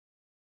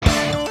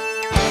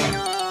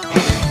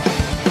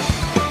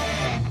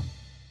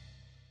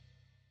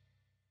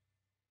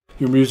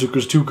Your music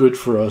was too good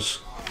for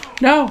us.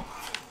 No.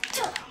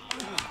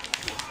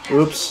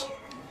 Oops.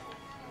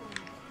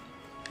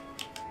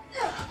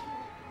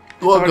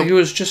 Thought he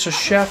was just a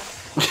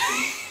chef.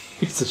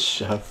 He's a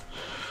chef.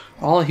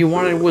 All he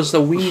wanted was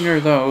the wiener,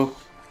 though.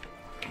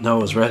 No,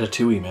 it was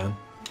Ratatouille, man.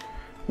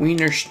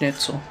 Wiener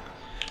Schnitzel.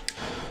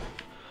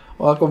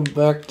 Welcome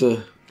back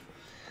to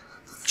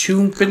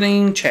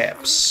Chinstrap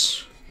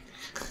Chaps.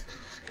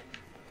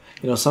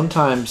 You know,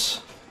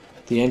 sometimes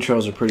the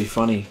intros are pretty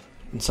funny,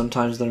 and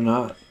sometimes they're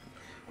not.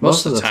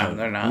 Most of the time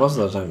they're not. Most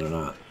of the time they're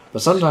not.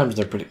 But sometimes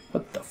they're pretty...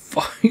 What the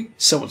fuck?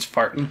 Someone's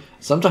farting.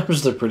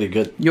 Sometimes they're pretty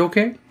good. You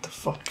okay? What the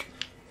fuck?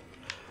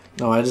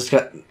 No, I just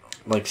got,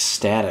 like,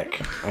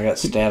 static. I got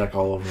static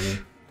all over me.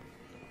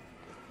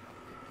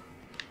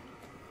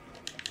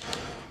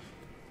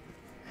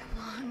 Come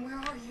on, where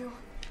are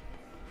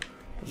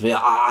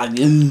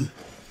you?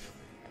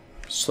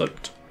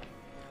 Slipped.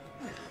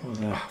 What was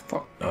that? Oh,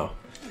 fuck. Oh.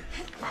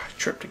 I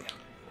tripped again.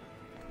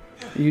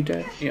 Are you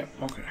dead? Yeah,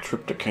 okay.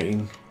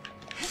 Trypticane.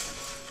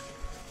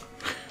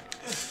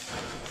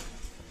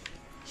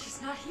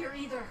 She's not here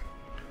either.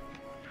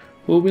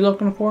 Who are we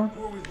looking for?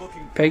 Who are we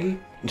looking for? Peggy?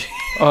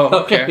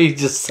 Oh, okay. He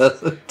just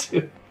says it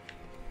too.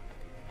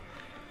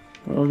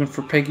 We're looking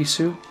for Peggy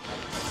Sue?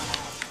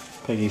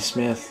 Peggy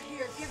Smith.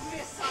 Here, give me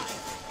a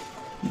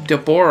sign.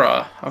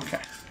 Deborah. Okay.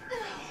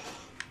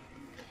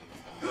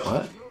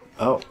 What?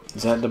 Oh,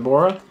 is that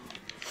Deborah?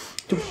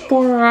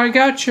 Deborah, I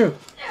got you.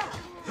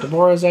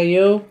 Deborah, is that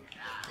you?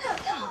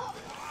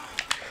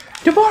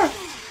 Deborah!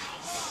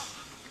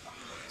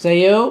 Is that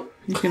you?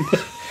 You can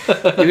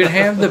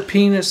have the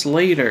penis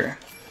later.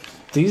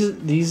 These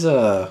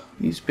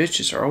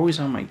bitches are always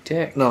on my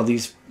dick. No,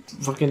 these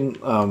fucking,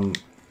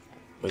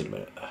 wait a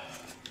minute.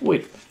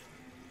 Wait.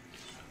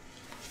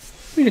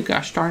 Wait a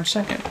gosh darn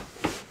second.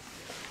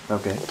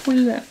 Okay. What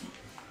is that?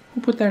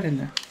 Who put that in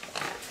there?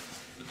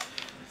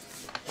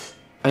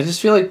 I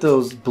just feel like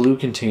those blue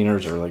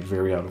containers are, like,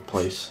 very out of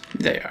place.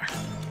 They are.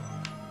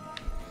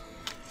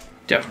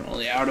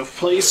 Definitely out of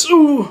place.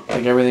 Ooh!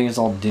 Like, everything is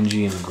all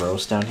dingy and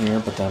gross down here,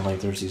 but then,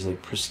 like, there's these,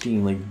 like,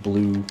 pristine, like,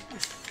 blue,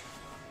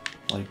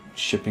 like,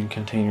 shipping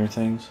container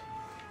things.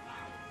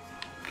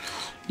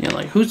 Yeah,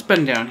 like, who's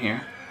been down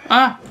here?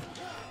 Ah!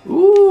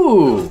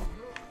 Ooh!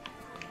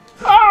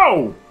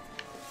 Ow!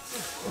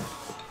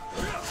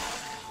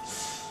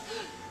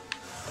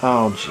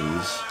 Oh,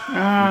 jeez. Are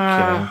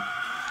you kidding?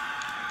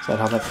 Is that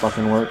how that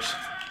fucking works?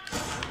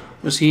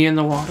 Was he in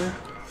the water?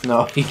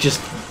 No, he just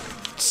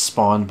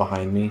spawned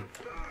behind me.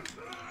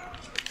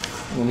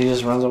 And he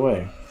just runs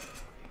away.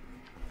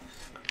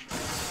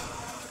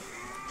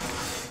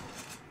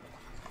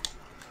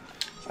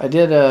 I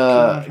did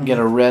get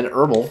a red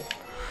herbal.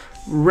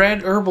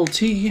 Red herbal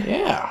tea.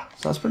 Yeah,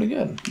 so that's pretty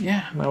good.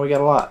 Yeah. Now we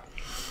got a lot.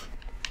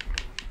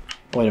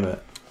 Wait a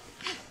minute.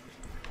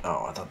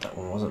 Oh, I thought that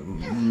one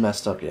wasn't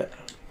messed up yet.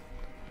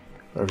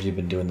 Or have you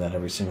been doing that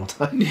every single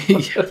time?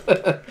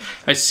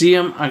 I see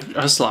him,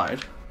 I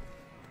slide.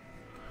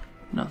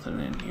 Nothing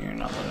in here,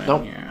 nothing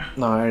in here.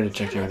 No, I already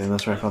checked everything.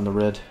 That's where I found the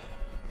red.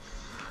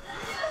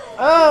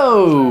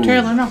 Oh!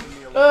 Taylor, no.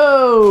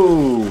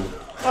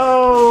 Oh!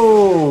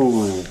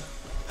 Oh!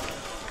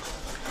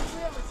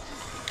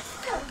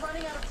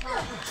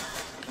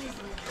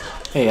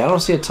 Hey, I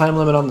don't see a time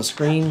limit on the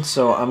screen,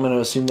 so I'm going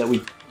to assume that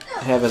we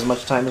have as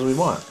much time as we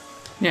want.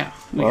 Yeah.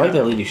 Well, I like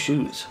that lady's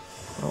shoes.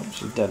 Oh,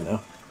 she's dead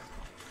now.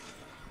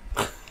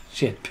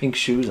 She had pink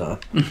shoes on.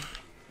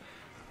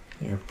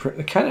 They're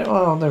kind of,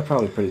 well, they're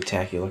probably pretty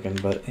tacky looking,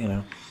 but, you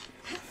know.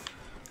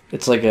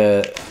 It's like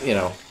a, you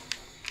know,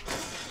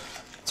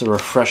 it's a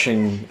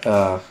refreshing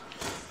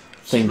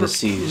thing to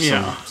see.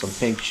 Some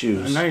pink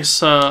shoes.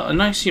 A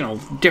nice, you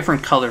know,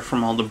 different color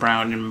from all the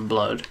brown and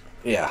blood.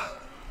 Yeah.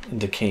 And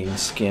decaying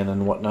skin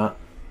and whatnot.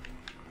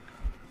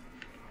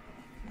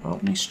 Oh,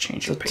 nice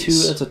change of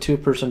pace. It's a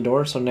two-person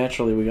door, so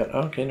naturally we got...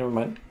 Okay, never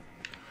mind.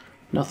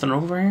 Nothing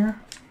over here?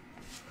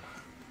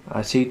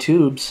 I see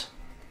tubes.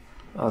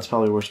 Oh, that's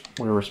probably where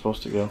we're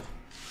supposed to go.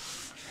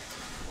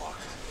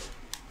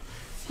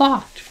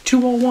 Locked.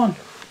 201.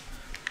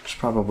 There's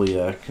probably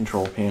a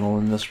control panel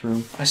in this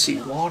room. I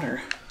see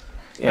water.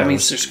 Yeah, that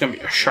means there's going to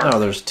be a shark. No,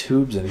 there's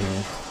tubes in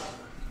here.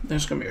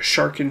 There's going to be a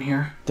shark in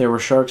here. There were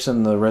sharks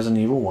in the Resident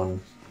Evil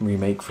 1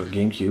 remake for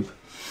GameCube.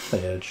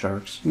 They had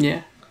sharks.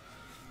 Yeah.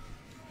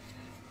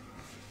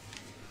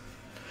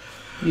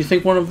 You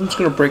think one of them's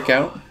going to break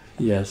out?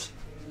 Yes.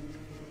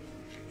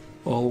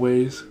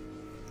 Always.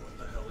 What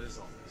the hell is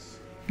all this?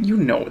 You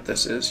know what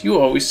this is. You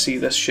always see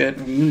this shit,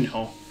 and you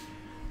know.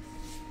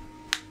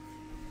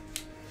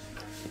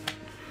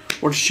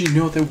 Or does she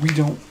know that we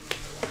don't?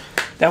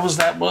 That was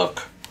that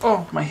look.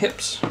 Oh, my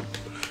hips.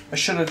 I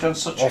should have done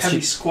such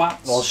heavy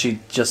squats. Well, she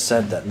just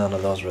said that none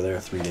of those were there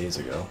 3 days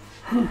ago.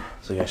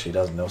 So yeah, she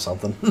does know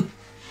something.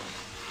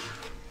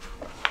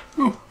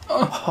 Oh,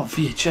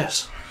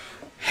 VHS.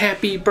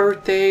 Happy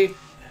birthday,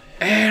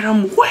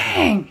 Adam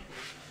Wang!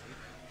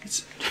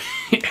 It's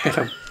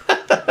Adam.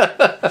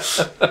 I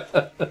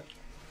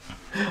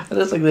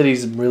just like that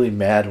he's really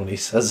mad when he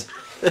says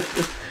it.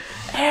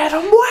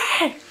 Adam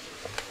Wang!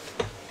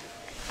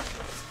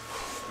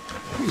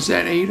 Is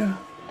that Ada?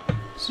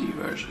 See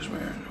versus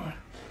where?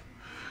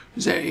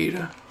 Is that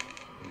Ada?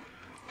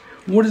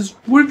 What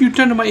have you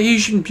done to my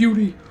Asian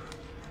beauty?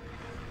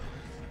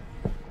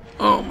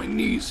 Oh, my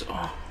knees.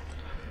 Oh,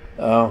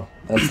 Oh,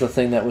 that's the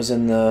thing that was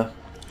in the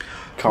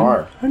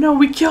car. oh no,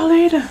 we killed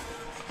Ada.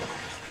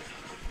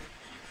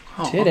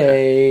 Oh, Today,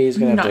 okay. he's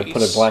gonna have to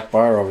put a black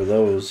bar over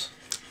those.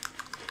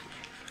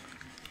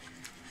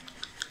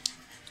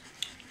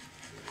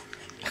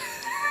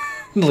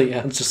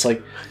 Leon's just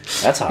like,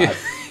 that's hot.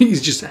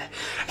 He's just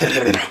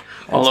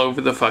all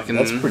over the fucking...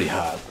 That's pretty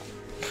hot.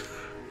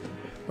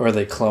 Or are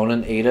they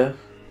cloning Ada?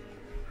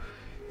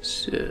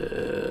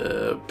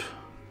 Sip.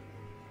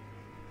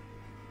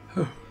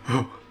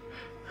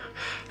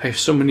 I have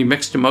so many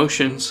mixed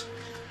emotions.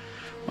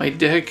 My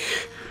dick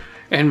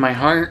and my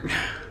heart.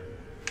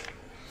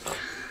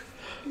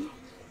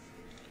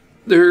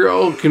 They're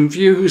all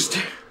confused.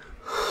 This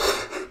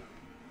is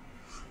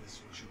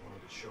what you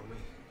wanted to show me?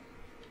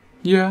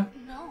 Yeah.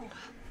 No.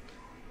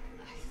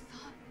 I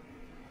thought...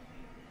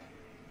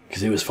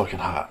 Because he was fucking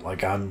hot.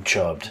 Like, I'm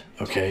chubbed,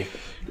 okay?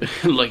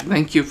 Like,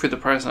 thank you for the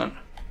present.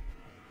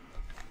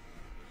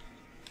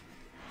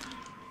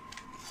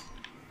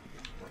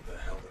 What the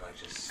hell did I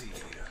just see,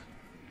 Ada?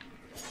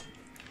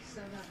 So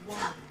that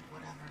one,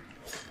 whatever.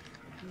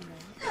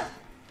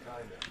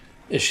 Kinda.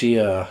 Is she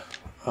a,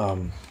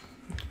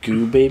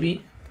 goo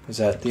baby? Is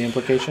that the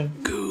implication?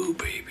 Goo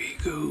baby,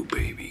 goo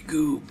baby,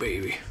 goo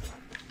baby.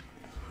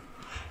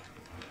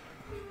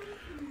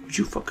 Would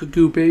you fuck a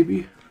goo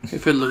baby?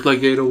 If it looked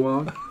like Ada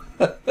Wong?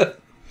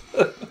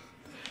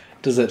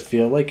 Does it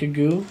feel like a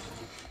goo?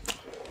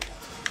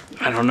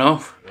 I don't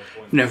know.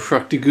 Never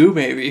fucked a goo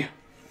baby.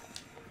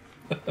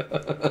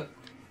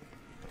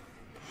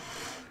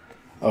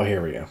 Oh,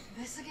 here we go.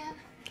 This again?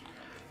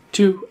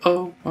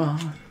 201.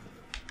 Hang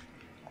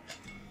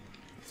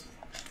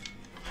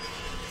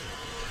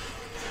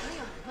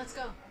on, let's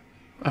go.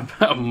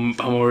 I'm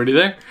already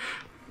there.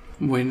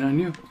 I'm waiting on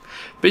you.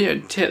 But yeah,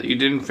 Taylor, you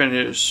didn't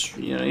finish.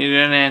 You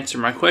didn't answer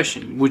my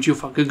question. Would you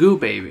fuck a goo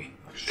baby?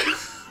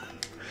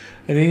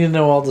 I need to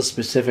know all the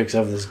specifics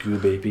of this goo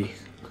baby.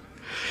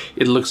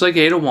 It looks like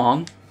Ada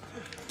Wong.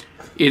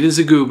 It is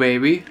a goo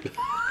baby.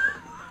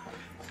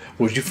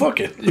 Would you fuck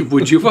it?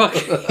 Would you fuck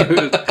it?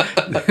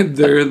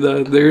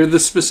 They're the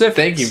specifics.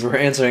 Thank you for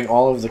answering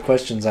all of the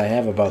questions I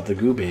have about the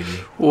goo baby.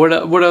 What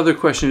other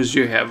questions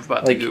do you have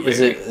about Like, the goo baby? is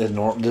it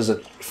does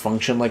it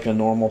function like a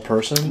normal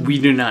person? We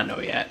do not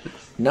know yet.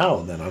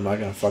 No, then I'm not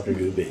gonna fuck a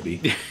goo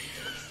baby.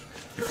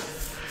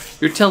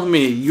 You're telling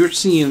me you're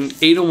seeing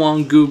Ada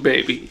Wong goo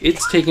baby.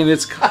 It's taking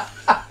its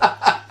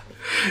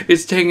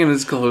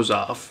clothes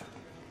off.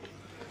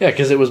 Yeah,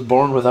 because it was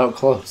born without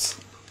clothes.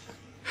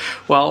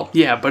 Well,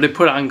 yeah, but it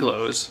put on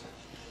clothes.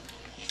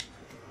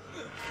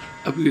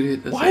 I'm gonna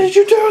hit the Why thing. did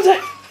you do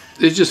that?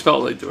 It just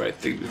felt like the right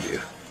thing to do. I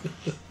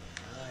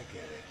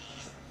get it.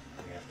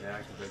 We have to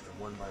activate them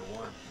one by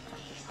one.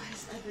 Why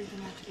does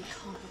everything have to be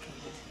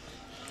complicated?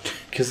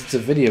 Because it's a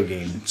video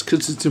game. It's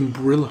because it's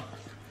Umbrella.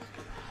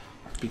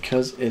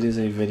 Because it is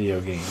a video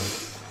game.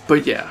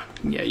 But yeah,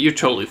 you're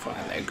totally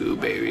fucking that goo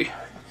baby.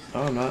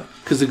 Oh, I'm not.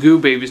 Because the goo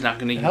baby's not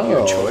gonna give you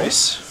Hello. a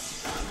choice.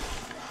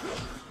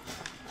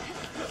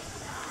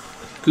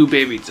 Goo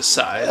baby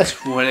decides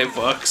when it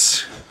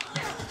fucks.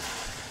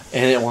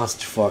 And it wants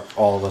to fuck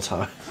all the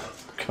time.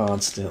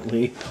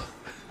 Constantly.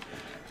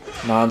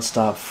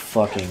 Non-stop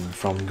fucking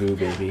from goo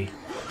baby.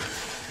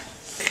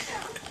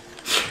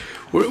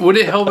 Would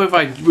it help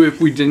if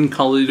we didn't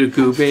call it a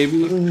goo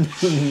baby?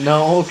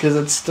 No, because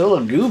it's still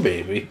a goo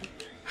baby.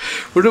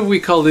 What if we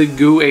called it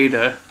Goo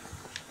Ada?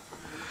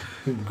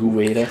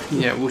 Gooada.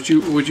 Yeah, would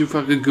you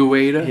fuck a Goo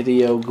Ada?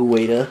 Hideo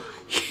Gooada.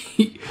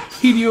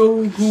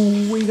 Hideo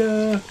Goo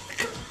Ada.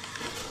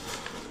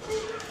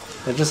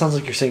 That just sounds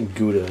like you're saying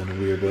Gouda in a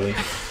weird way.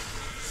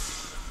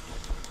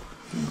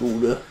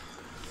 Gouda.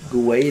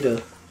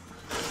 Gooada.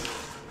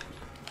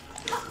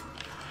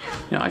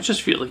 You know, I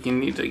just feel like you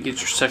need to get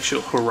your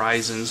sexual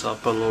horizons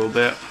up a little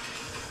bit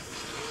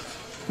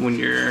when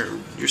you're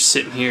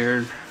sitting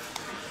here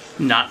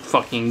not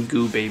fucking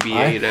goo baby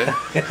Ada.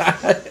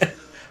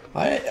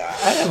 I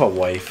have a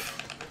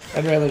wife.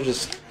 I'd rather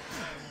just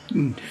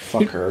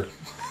fuck her.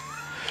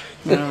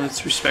 No,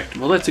 that's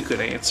respectable. That's a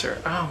good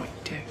answer. Oh, my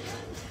dick.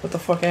 What the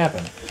fuck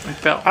happened? I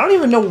fell. I don't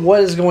even know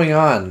what is going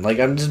on. Like,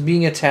 I'm just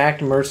being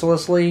attacked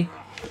mercilessly.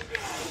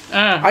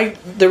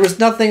 There was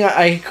nothing.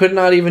 I could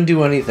not even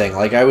do anything.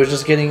 Like, I was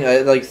just getting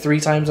like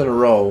 3 times in a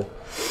row.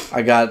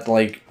 I got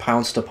like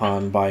pounced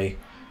upon by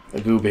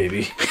a goo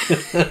baby.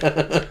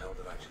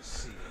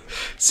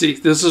 See,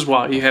 this is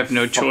why you have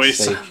no Fuck's choice.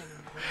 sake.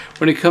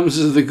 When it comes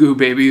to the goo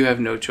baby, you have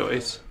no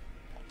choice.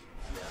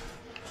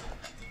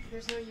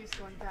 There's no use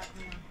going back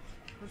now.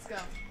 Let's go.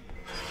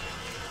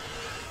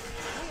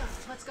 Hang on,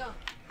 let's go.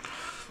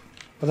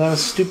 But that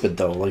was stupid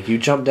though. Like, you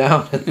jumped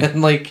down and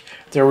then like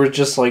there were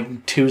just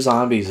like 2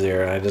 zombies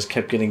there, and I just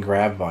kept getting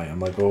grabbed by them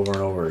like over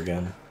and over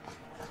again.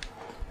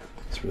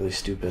 It's really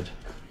stupid.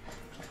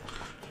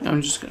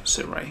 I'm just gonna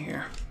sit right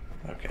here.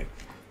 Okay.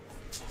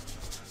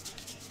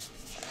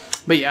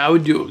 But yeah, I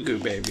would do a goo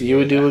baby. You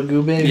would do a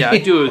goo baby? Yeah,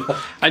 I'd do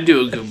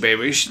a goo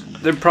baby.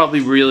 They're probably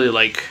really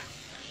like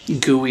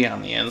gooey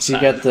on the inside. So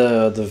you got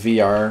the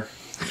VR.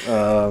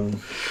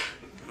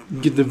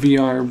 Get the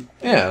VR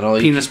And all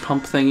penis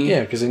pump thingy.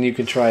 Yeah, because then you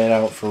can try it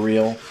out for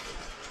real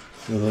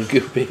with a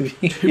goo baby.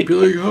 You'd be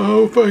like,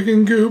 oh,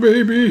 fucking goo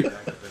baby.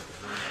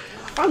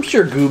 I'm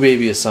sure goo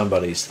baby is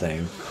somebody's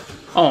thing.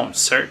 Oh, I'm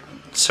certain.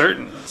 Like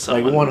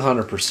Someone.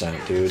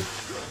 100%, dude.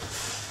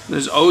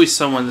 There's always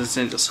someone that's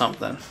into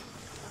something.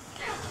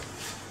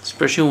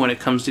 Especially when it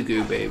comes to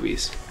goo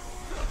babies.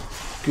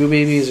 Goo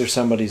babies are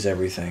somebody's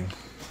everything.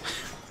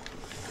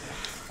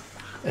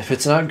 If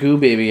it's not goo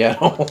baby, I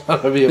don't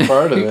want to be a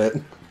part of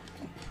it.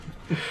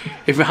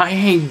 If I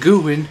ain't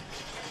gooing,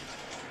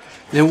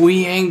 then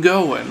we ain't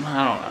going.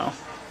 I don't know.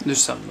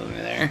 There's something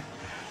there.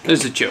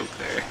 There's a joke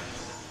there.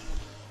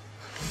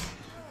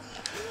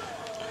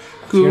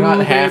 Goo, You're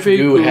not half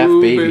goo, half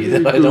baby,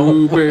 then I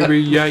don't Goo baby,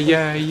 yeah,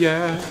 yeah,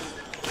 yeah.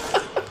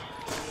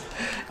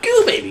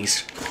 Goo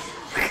babies!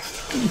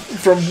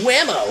 From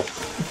Whammo!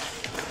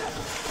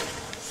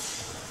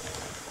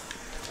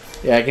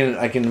 Yeah,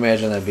 I can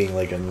imagine that being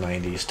like a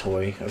 90s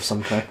toy of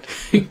some kind.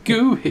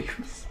 Goo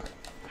babies.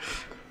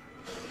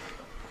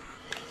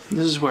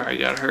 This is where I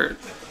got hurt.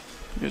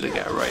 There's a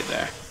guy right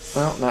there.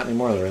 Well, not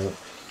anymore, there isn't.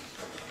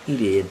 He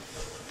did.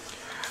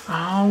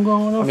 I'm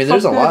gonna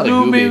there's a lot of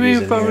goo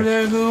babies in fuck here.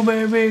 that goo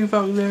baby,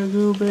 fuck that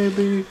goo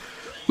baby.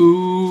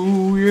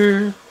 Ooh,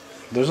 yeah.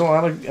 There's a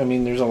lot of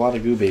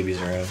goo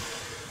babies around.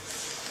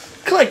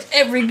 Collect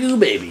every goo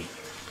baby.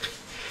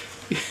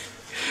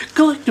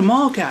 Collect them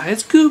all,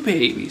 guys. Goo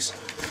babies.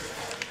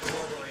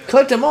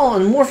 Collect them all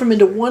and morph them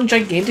into one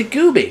gigantic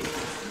goo baby.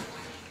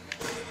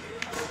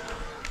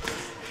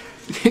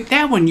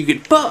 That one you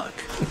could fuck.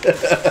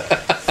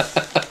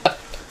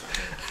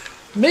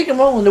 Make them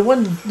all into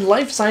one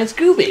life-size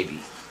goo baby.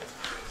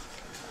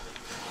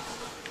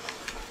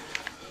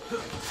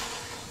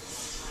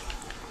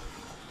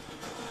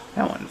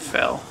 That one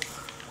fell.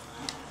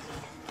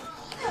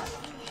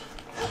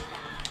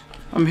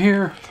 I'm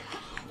here.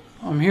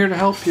 I'm here to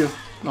help you.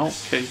 Oh,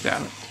 okay,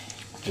 got it.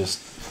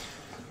 Just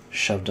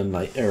shoved a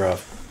knife or a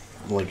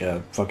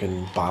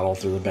fucking bottle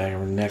through the back of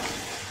her neck.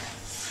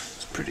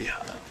 It's pretty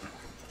hot.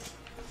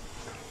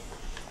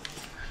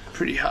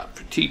 Pretty hot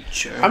for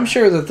teacher. I'm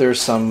sure that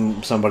there's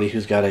somebody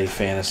who's got a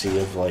fantasy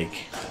of like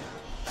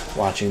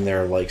watching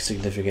their like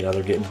significant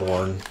other get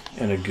born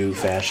in a goo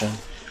fashion.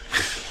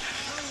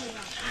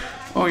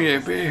 Oh yeah,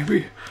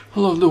 baby. I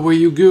love the way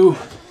you goo.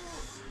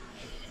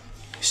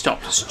 He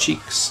stomped his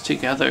cheeks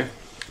together.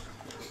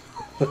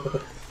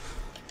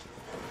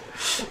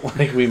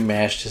 Like we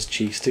mashed his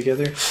cheeks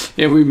together.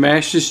 Yeah, we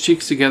mashed his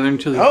cheeks together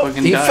until he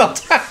fucking he died. fell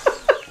down.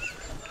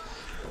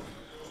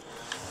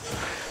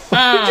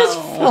 He just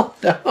fell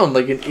down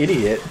like an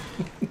idiot.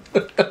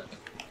 Get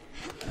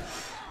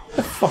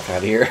the fuck out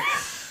of here.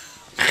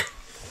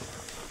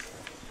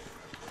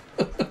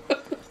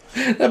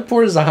 That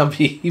poor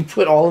zombie, he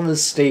put all of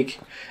his steak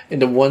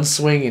into one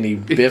swing and he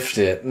biffed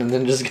it and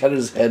then just got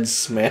his head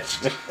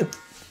smashed in.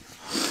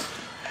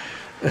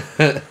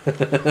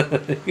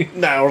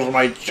 Now's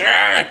my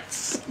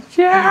chance!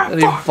 Yeah.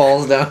 And he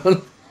falls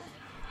down.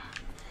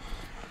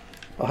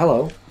 Oh,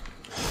 hello.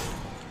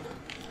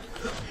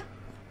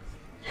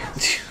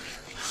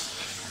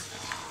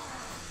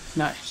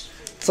 Nice.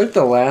 It's like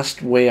the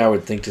last way I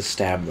would think to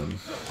stab them.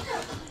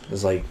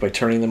 Is like by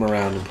turning them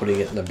around and putting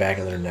it in the back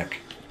of their neck.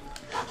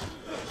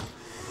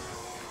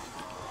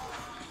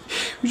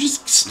 We're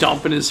just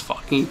stomping his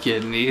fucking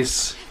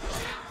kidneys.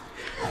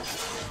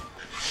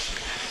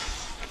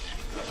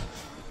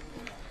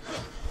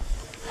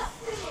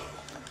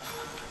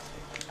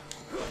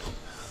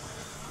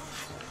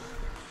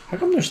 How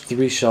come there's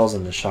 3 shells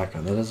in the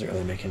shotgun? That doesn't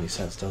really make any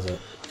sense, does it?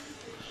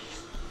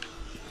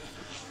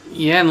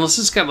 Yeah, unless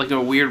it's got like a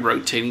weird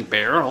rotating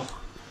barrel.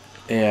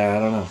 Yeah, I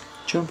don't know.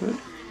 Jump it.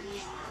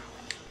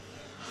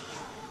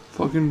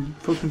 Fucking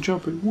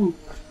jump it. Woo.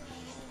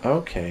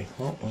 Okay.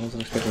 Well, I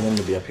wasn't expecting them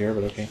to be up here,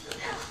 but okay.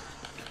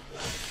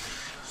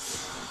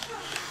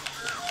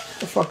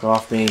 The fuck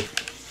off me.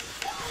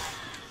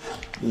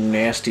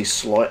 Nasty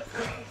slut.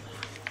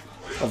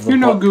 Of the You're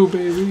no goo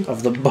baby.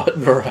 Of the butt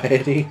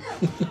variety.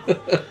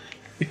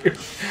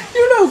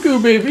 You're no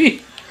goo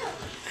baby.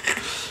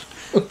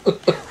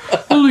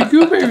 Only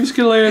goo babies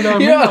can land on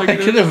me like I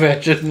this. can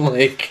imagine,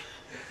 like...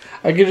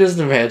 I could just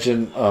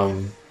imagine,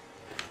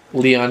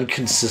 Leon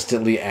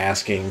consistently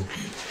asking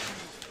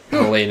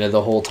Helena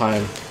the whole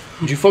time,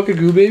 "Did you fuck a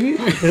goo baby?"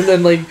 And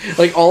then,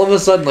 like all of a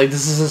sudden, like,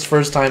 this is his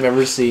first time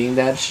ever seeing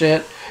that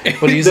shit.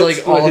 But he's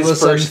like, all of a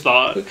sudden... first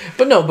thought.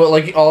 But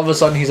like, all of a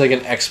sudden, he's like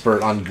an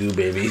expert on goo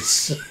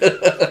babies.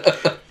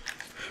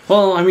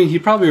 Well, I mean, he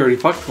probably already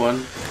fucked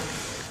one.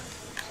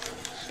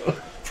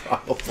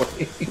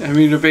 Probably. I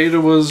mean, if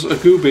Ada was a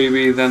goo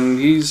baby, then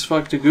he's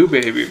fucked a goo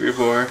baby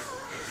before.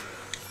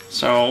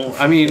 So,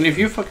 I mean, if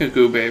you fuck a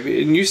goo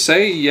baby and you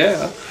say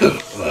yeah,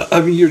 I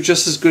mean, you're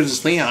just as good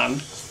as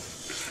Leon.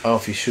 Oh,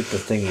 if you shoot the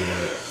thingy,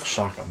 then it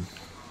shock him.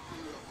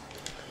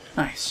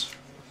 Nice.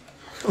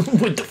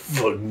 What the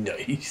fuck,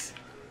 nice?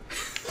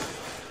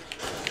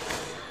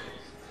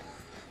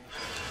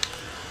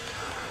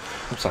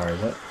 I'm sorry,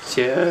 what?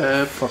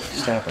 Yeah. Fuck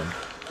just happened?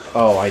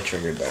 Oh, I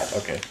triggered that.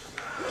 Okay.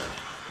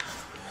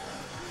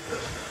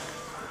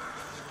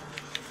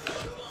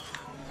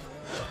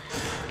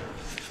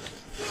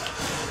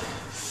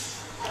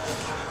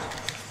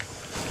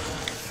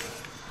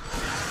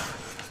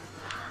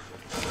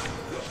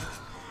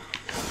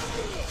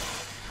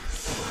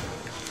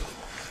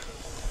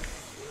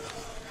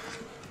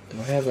 Do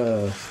I have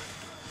a...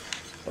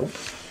 Oh.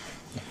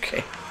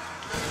 Okay.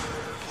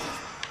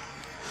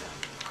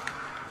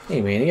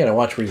 Hey man, you gotta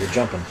watch where you're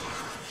jumping.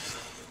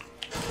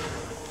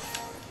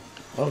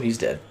 Oh, he's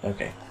dead.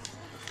 Okay.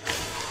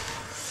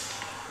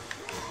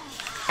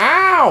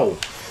 Ow!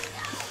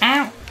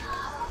 Ow.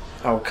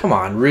 Oh, come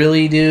on.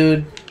 Really,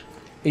 dude?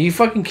 Are you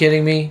fucking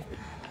kidding me?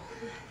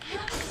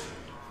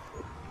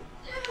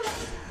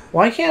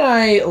 Why can't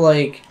I,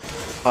 like,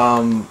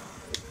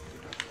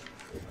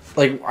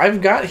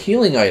 I've got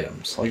healing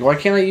items. Like, why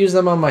can't I use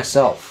them on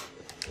myself?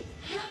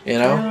 You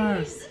know?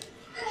 Yes.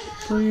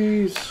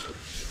 Please.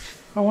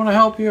 I want to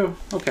help you.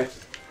 Okay.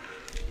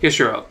 Guess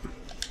you're up.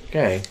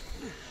 Okay.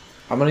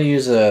 I'm gonna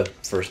use a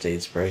first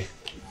aid spray.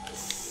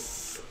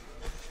 Just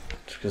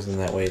because then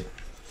that way it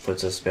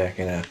puts us back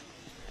in a...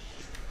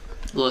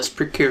 Less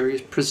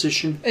precarious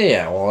position.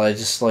 Yeah, well, I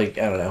just, like,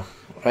 I don't know.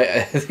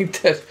 I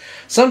think that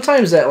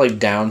sometimes that, like,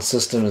 down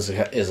system is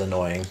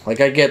annoying.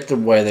 Like, I get the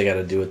way they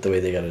gotta do it the way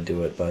they gotta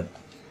do it, but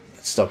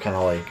it's still kind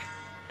of like...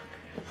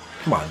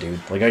 Come on, dude.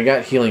 Like, I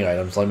got healing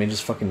items. Let me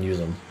just fucking use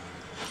them.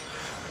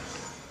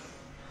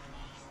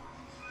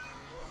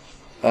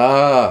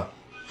 Ah!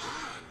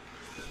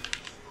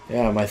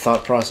 Yeah, my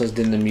thought process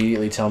didn't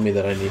immediately tell me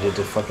that I needed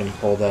to fucking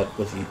pull that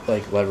with,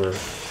 like, lever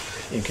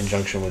in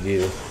conjunction with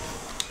you.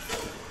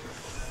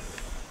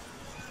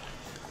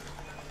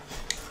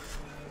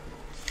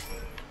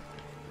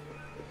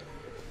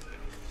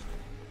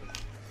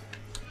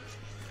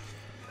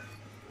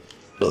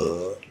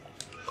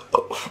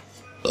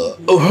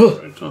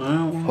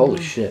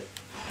 Holy shit.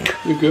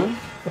 You good?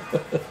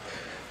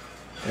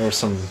 There was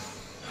some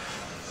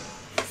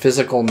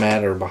physical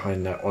matter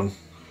behind that one.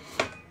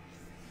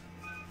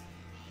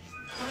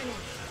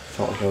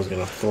 Felt like I was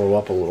gonna throw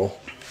up a little.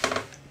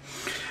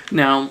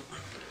 Now,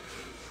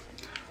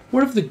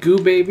 what if the goo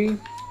baby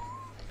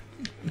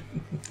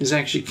is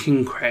actually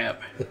king crab?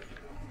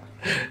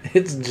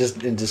 It's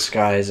just in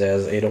disguise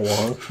as Ada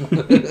Wong.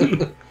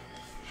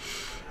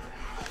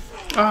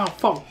 Oh,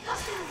 fuck.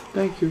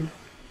 Thank you.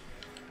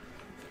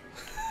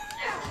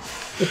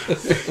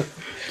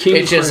 King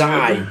It's just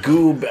crab.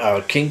 Goo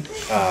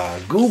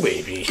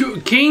Baby.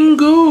 King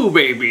Goo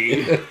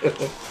Baby.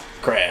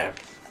 Crab.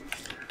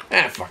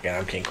 Ah, fuck it,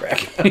 I'm King Crab.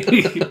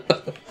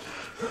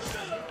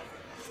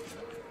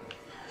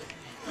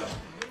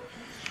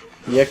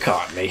 You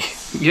caught me.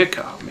 You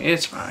caught me.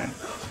 It's fine.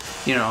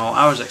 You know,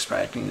 I was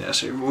expecting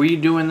this. Were you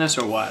doing this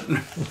or what?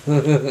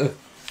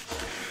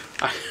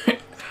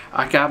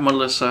 I got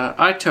Melissa.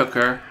 I took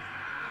her.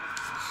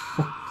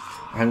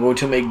 I'm going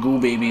to make goo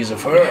babies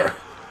of her.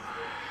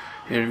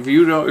 And if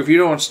you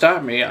don't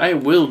stop me, I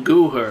will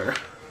goo her.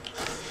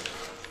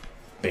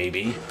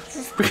 Baby.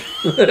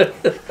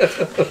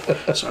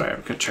 Sorry,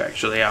 I'm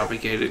contractually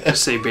obligated to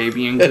say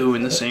baby and goo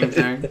in the same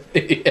thing.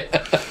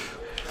 Yeah.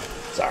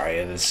 Sorry,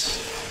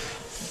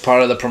 it's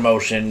part of the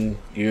promotion.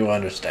 You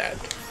understand.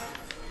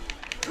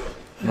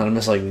 And I'm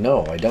just like,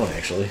 no, I don't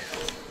actually.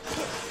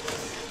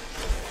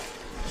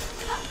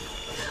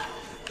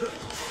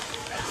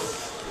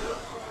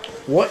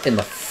 What in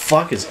the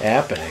fuck is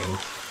happening?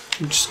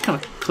 I'm just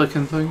kind of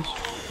clicking things.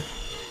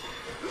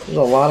 There's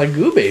a lot of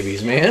goo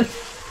babies, man.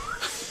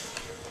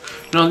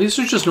 No, these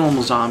are just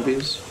normal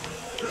zombies.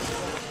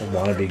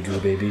 Wannabe goo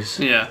babies.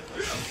 Yeah.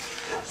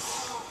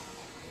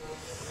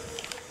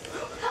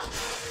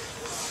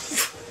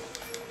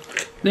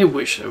 They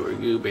wish there were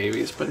goo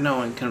babies, but no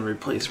one can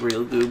replace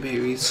real goo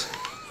babies.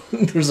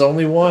 There's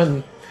only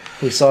one.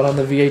 We saw it on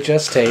the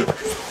VHS tape.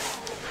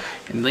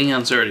 And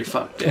Leon's already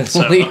fucked it, And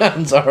so...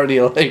 Leon's already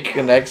like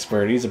an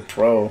expert. He's a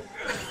pro.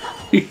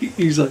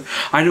 He's like,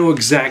 I know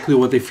exactly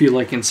what they feel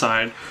like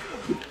inside.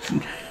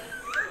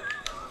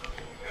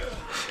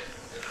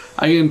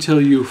 I can tell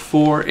you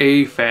for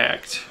a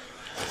fact.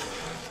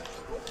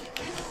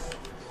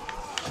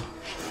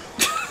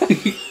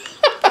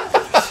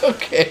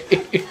 Okay.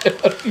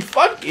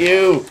 Fuck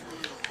you.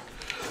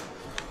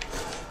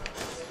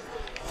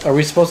 Are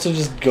we supposed to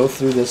just go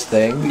through this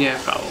thing? Yeah,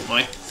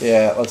 probably.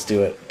 Yeah, let's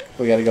do it.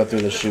 We gotta go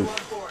through the chute.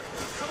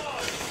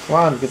 Come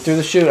on, get through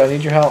the chute. I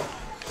need your help.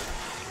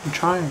 I'm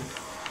trying.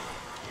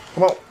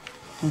 Come on.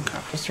 Okay.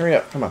 Just hurry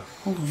up. Come on.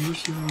 Hold on,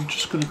 I'm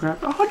just gonna grab...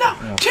 Oh no!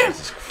 Oh, Tim!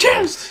 Jesus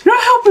Tim! You're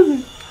not helping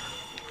me!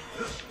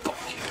 Fuck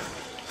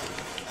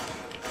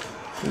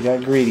you. You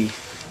got greedy.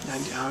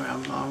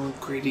 I'm a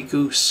greedy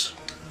goose.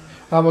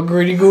 I'm a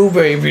greedy goo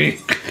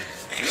baby.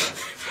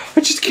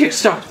 I just can't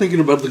stop thinking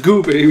about the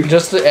goo baby.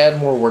 Just to add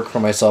more work for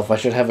myself, I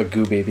should have a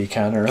goo baby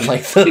counter in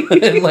like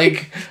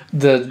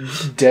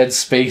the dead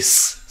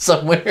space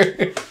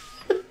somewhere.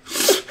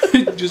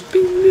 Just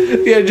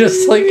Yeah,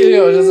 just like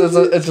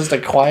it's just a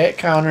quiet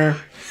counter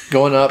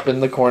going up in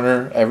the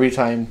corner every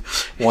time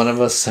one of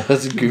us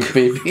says "goo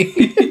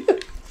baby."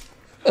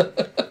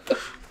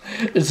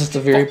 It's just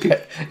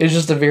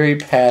a very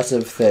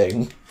passive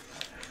thing.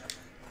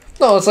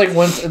 No, it's like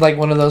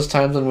one of those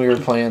times when we were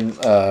playing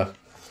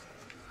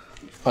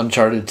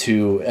Uncharted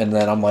 2, and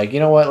then I'm like, you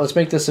know what? Let's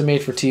make this a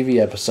made-for-TV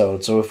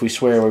episode. So if we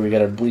swear, we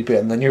gotta bleep it.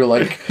 And then you're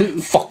like,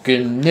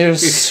 fucking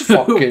this,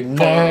 fucking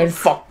that,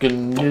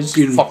 fucking this,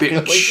 fucking.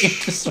 Like, you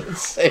just would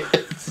say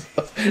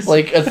it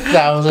like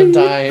 1,000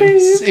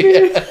 times.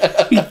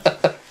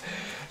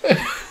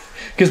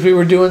 Because we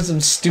were doing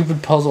some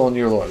stupid puzzle, and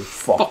you're like,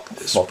 fuck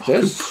this, fuck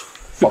this,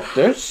 fuck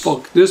this,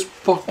 fuck this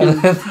fucking,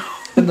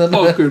 and then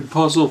fucking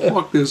puzzle,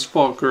 fuck this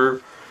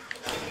fucker.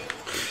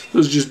 It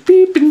was just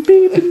beeping,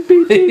 beeping,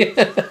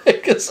 beeping.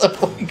 Because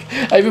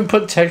I even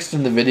put text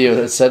in the video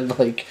that said,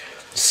 like,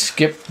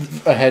 skip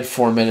ahead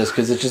 4 minutes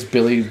because it's just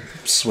Billy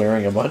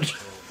swearing a bunch.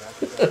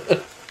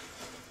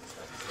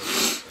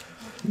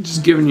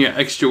 Just giving you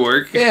extra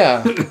work.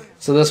 Yeah.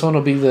 So this one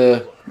will be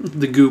the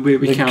goo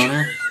baby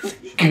counter.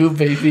 Goo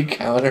baby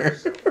counter.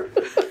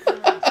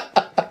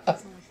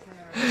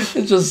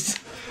 It's just,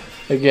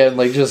 again,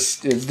 like,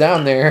 just, it's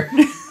down there.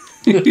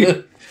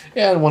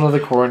 Yeah, in one of the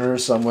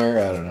corners somewhere.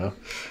 I don't know.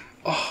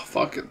 Oh,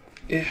 fuck it.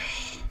 Yeah.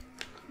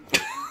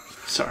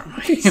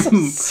 Sorry, So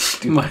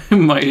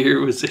my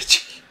ear was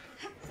itchy.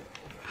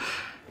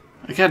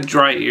 I got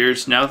dry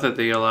ears now that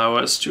they allow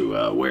us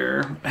to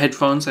wear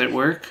headphones at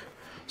work.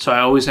 So I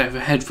always have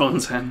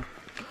headphones in.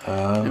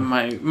 And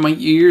my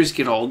ears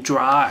get all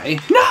dry.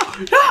 No!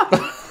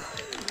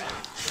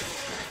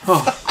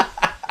 Oh.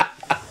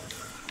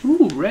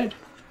 Ooh, red.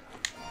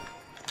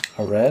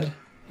 A red?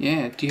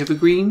 Yeah, do you have a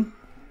green?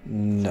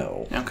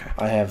 No. Okay.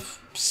 I have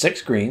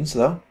 6 greens,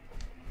 though.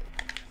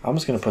 I'm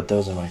just going to put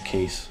those in my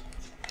case.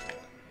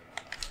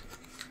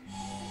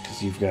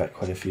 Because you've got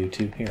quite a few,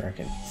 too. Here, I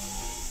can...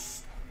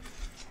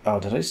 Oh,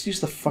 did I just use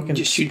the fucking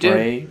Yes, spray? you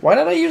did. Why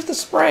did I use the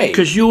spray?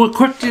 Because you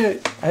equipped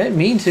it. I didn't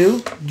mean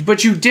to.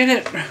 But you did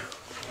it.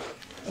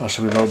 Oh,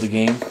 should we load the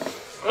game?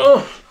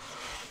 Ugh.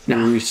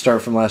 No. We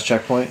restart from last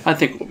checkpoint? I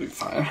think we'll be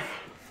fine.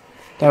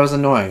 That was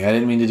annoying. I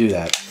didn't mean to do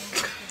that.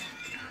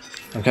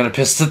 I'm kind of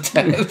pissed at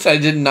that. I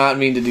did not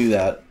mean to do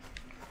that.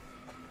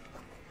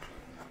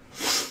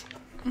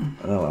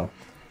 Oh well.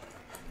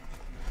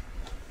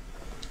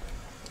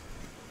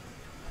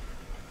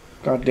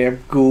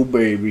 Goddamn goo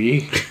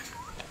baby.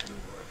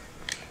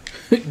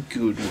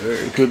 Good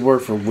work. Good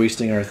work for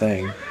wasting our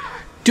thing.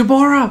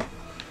 Deborah!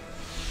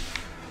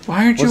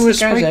 Why aren't you as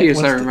spiky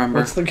as I remember?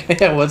 What's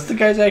the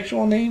guy's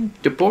actual name?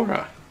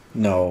 Deborah.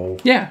 No.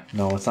 Yeah.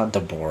 No, it's not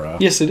Deborah.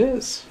 Yes, it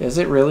is. Is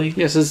it really?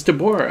 Yes, it's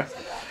Deborah.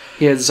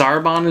 He had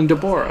Zarbon and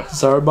Deborah.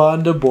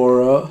 Zarbon,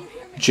 Deborah,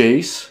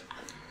 Jace,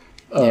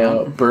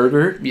 Yeah.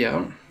 Birder,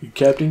 Yeah.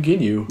 Captain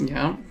Ginyu.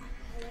 Yeah.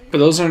 But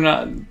those are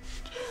not...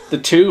 The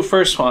 2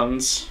 first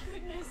ones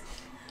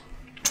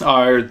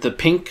are the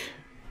pink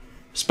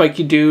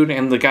spiky dude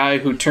and the guy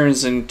who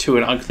turns into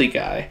an ugly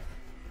guy.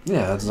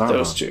 Yeah, that's Zarbon.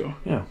 Those 2.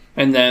 Yeah.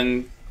 And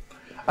then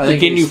I the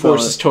think Ginyu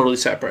Force is totally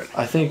separate.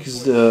 I think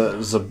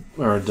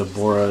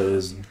Deborah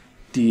is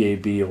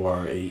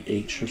Daborah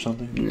or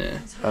something. Nah.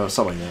 Oh,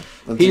 something like that.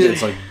 I think He's-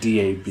 it's like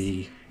Dab.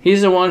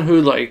 He's the one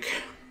who, like...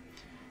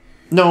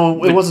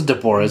 No, it wasn't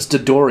Deborah. It's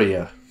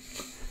Dodoria.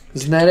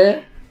 Isn't that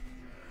it?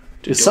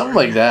 It's something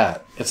like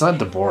that. It's not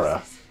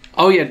Deborah.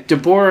 Oh, yeah,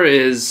 Deborah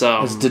is...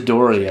 It's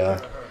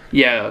Dodoria.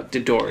 Yeah,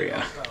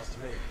 Dodoria.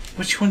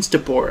 Which one's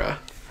Deborah?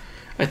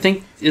 I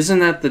think... Isn't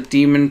that the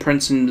Demon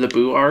Prince in the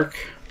Boo arc?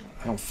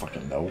 I don't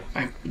fucking know.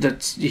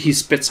 He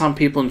spits on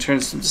people and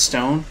turns them to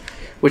stone.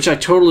 Which I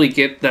totally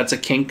get. That's a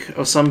kink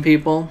of some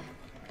people.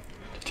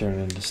 To turn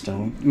it into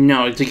stone.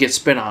 No, to get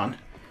spit on.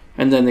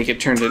 And then they get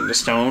turned into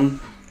stone.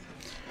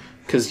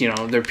 Because, you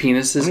know, their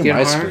penises Look get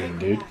at my hard. screen,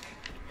 dude.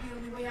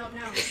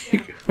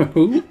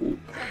 Ooh.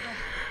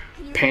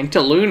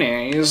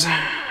 Pantalones.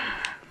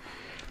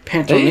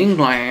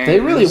 Pantalinglands. They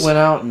really went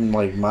out and,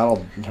 like,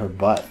 modeled her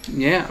butt.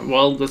 Yeah,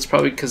 well, that's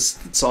probably because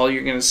that's all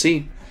you're going to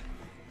see.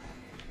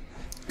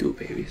 Goo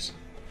babies.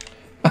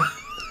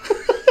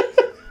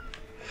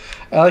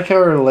 I like how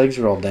her legs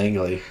are all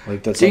dangly.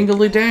 Like that's Dingly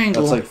like,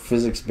 dangle. That's like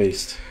physics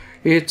based.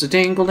 It's a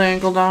dingle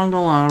dangle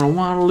dongle. I don't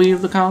want to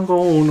leave the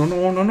Congo. No,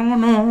 no, no, no,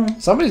 no.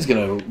 Somebody's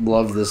gonna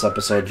love this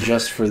episode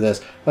just for this.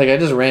 Like I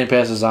just ran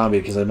past a zombie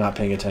because I'm not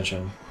paying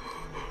attention.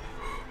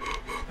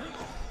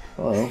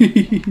 Hello.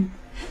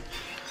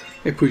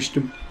 I pushed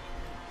him.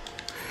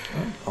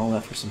 All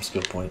that for some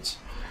skill points.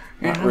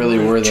 And Not really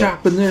I'm worth it.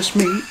 chopping this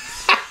meat.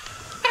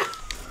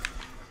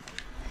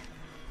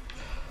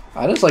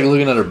 I just like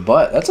looking at her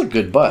butt. That's a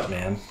good butt,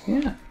 man.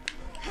 Yeah.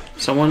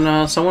 Someone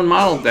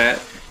modeled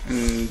that,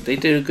 and they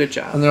did a good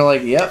job. And they're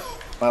like, "Yep,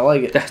 I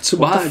like it." That's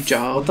What my the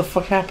job. What the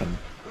fuck happened?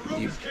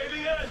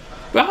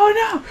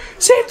 Oh no!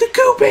 Save the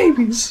goo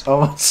babies!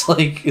 Oh, it's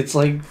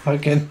like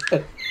fucking.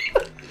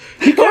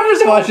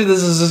 Whoever's watching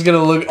this is just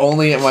gonna look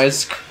only at my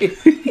screen.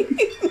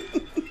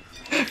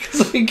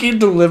 Because I keep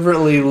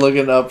deliberately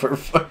looking up for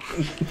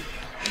fucking.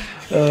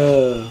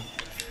 Oh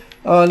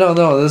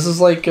no! This is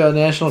like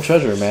National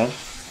Treasure, man.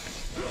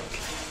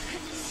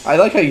 I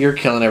like how you're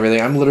killing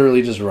everything. I'm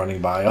literally just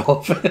running by all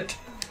of it.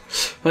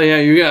 Oh yeah,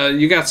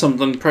 you got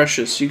something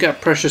precious. You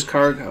got precious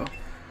cargo.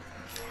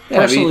 Yeah,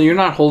 Personally, you're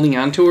not holding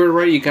onto her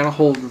right. You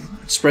gotta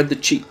spread the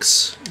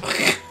cheeks.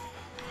 Is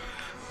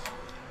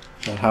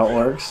that how it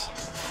works?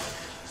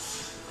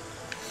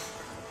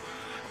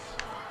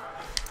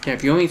 Yeah,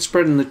 if you ain't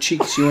spreading the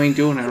cheeks, you ain't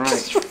doing it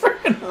right. Just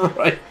ran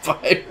right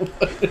by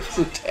what is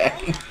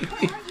attacking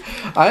me.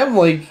 I am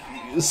like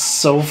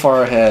so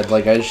far ahead.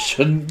 Like I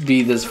shouldn't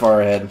be this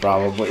far ahead,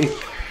 probably.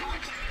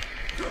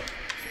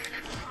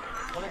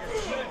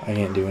 I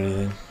can't do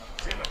anything.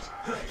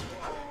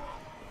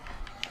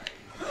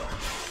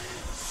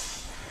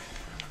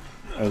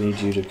 I need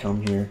you to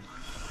come here.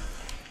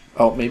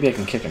 Oh, maybe I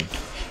can kick him.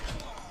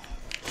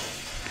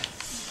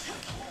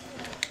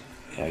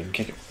 Yeah, I can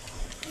kick him.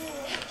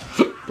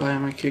 Why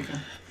am I kicking?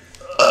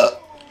 I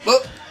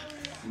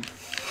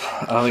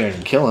don't think I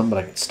can kill him, but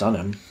I can stun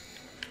him.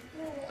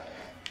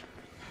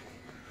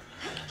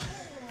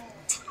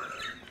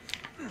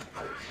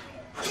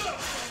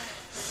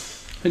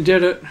 I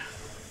did it.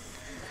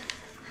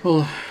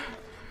 Hold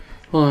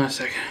on a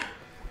second.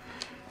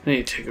 I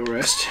need to take a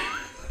rest.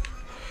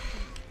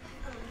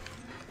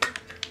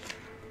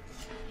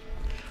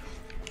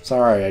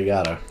 Sorry, I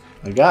gotta.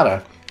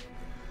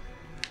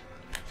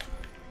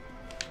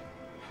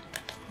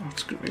 Oh,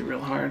 it's gonna be real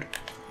hard.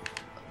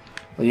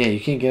 Well, yeah, you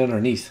can't get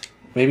underneath.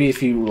 Maybe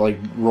if you, like,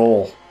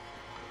 roll.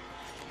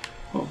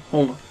 Oh,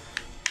 hold on.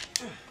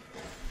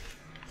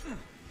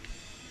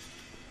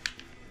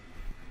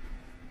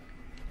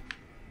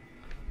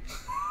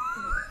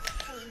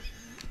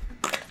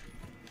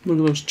 Look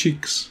at those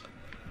cheeks.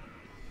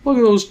 Look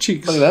at those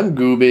cheeks. Look at them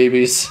goo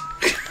babies.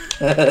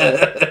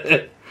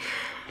 Alright,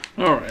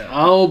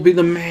 I'll be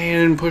the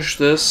man and push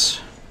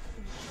this.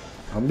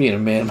 I'm being a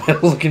man by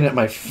looking at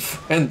my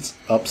friend's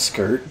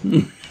upskirt.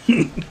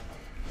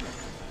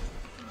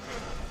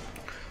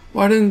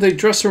 Why didn't they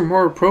dress her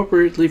more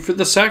appropriately for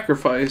the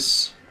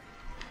sacrifice?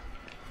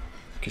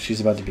 Because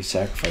she's about to be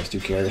sacrificed. Who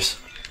cares?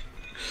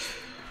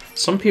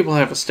 Some people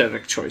have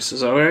aesthetic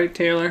choices, alright,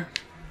 Taylor?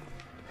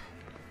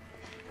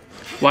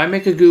 Why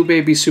make a goo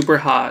baby super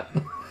hot?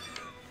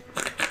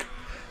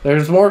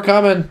 There's more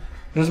coming.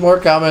 There's more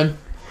coming.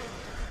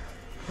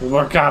 There's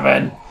more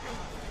coming.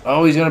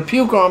 Oh, he's gonna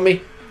puke on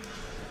me.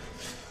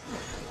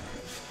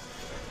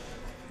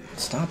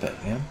 Stop it,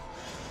 man.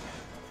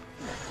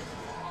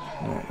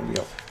 Alright, here we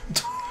go.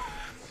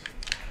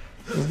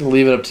 I'm just gonna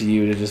leave it up to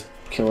you to just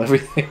kill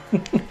everything.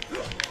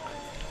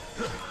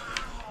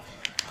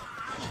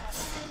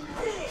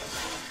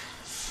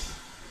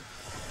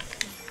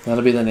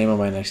 That'll be the name of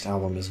my next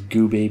album, is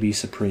Goo Baby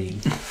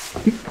Supreme.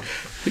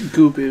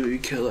 Goo baby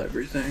kill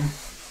everything.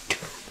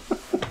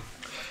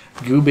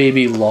 Goo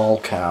Baby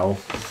Lol Cow.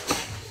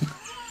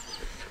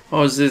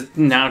 Oh, is it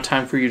now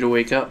time for you to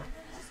wake up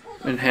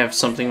and have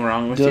something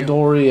wrong with you?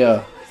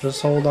 Dodoria,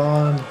 just hold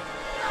on.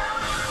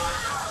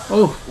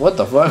 Oh, What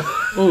the fuck?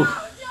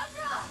 oh,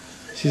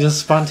 She just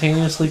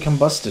spontaneously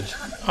combusted.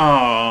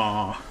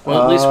 oh.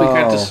 Well, at least we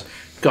got to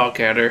gawk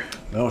at her.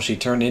 No, she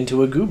turned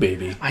into a Goo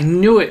Baby. I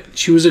knew it.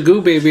 She was a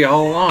goo baby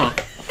all along.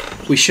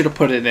 We should have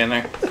put it in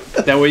her.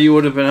 That way you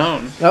would have been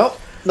on. No,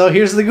 no,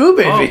 here's the Goo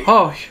Baby.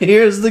 Oh,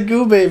 Here's the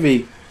Goo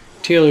Baby.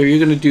 Taylor, are you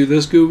gonna do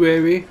this, goo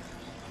baby?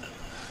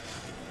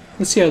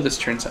 Let's see how this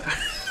turns out.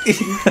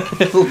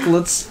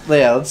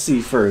 let's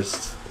see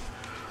first.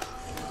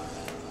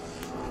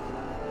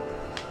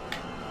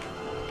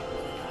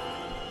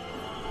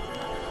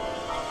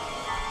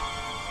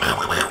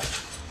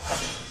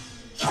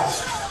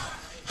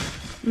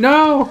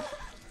 No!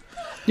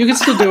 You can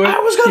still do it. I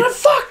was gonna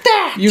fuck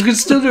that! You can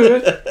still do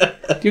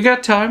it. You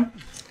got time.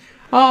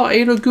 Oh,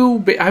 Ada Goo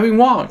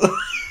Wong.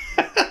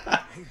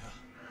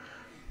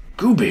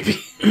 Goo Baby.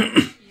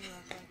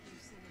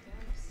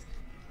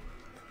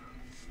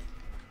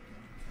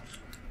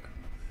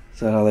 Is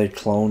that how they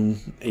clone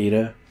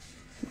Ada?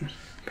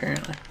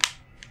 Apparently.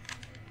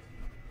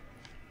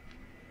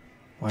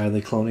 Why are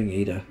they cloning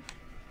Ada?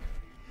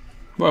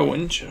 Why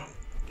wouldn't you?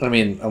 I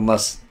mean,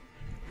 unless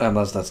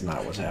that's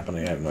not what's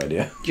happening, I have no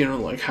idea. You know,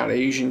 like hot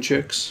Asian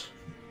chicks.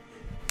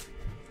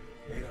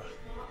 Ada,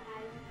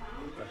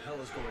 what the hell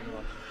is going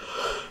on?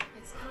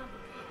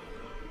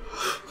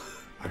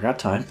 I got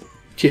time.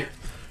 Yeah,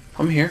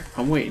 I'm here.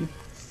 I'm waiting.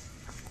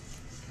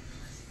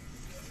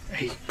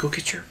 Hey, go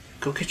get your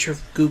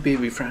goo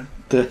baby friend.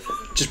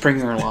 Just bring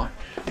her along.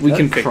 We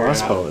can figure it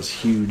crossbow out. is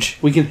huge.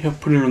 We can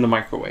put her in the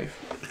microwave.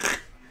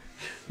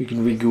 We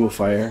can re-goo a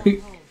fire.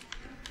 We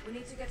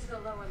need to get to the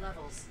lower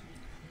levels.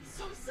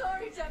 So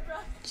sorry, Deborah.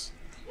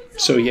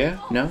 So yeah,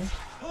 no,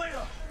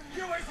 Helena,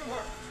 get away from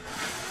her!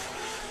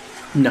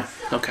 no,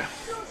 okay.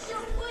 Don't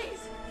shoot, please.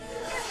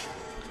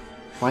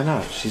 Why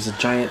not? She's a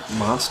giant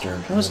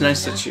monster. It was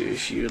nice that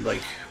you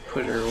like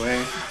put her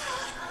away.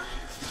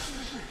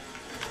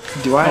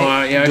 Do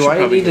I? yeah, I do should I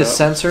probably need to go up.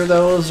 censor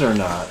those or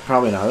not?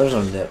 Probably not. There's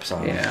no nips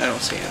on them. Yeah, I don't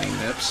see any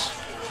nips.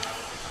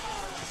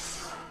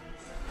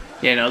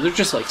 Yeah, no, they're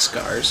just like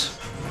scars.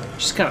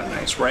 She's got a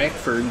nice rack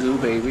for a goo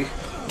baby.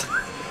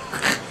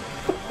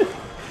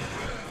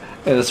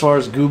 And as far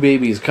as goo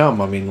babies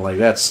come, I mean, like,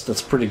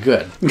 that's pretty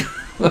good.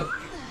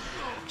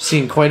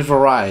 Seen quite a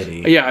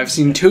variety. Yeah, I've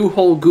seen 2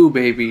 whole goo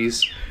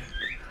babies.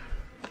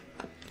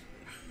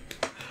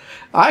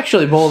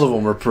 Actually, both of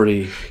them were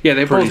pretty... Yeah,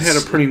 they both had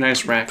a pretty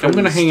nice rack. I'm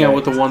going to hang out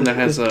with the one that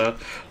has a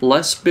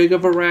less big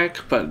of a rack,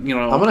 but, you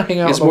know, I'm gonna hang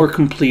out it's with more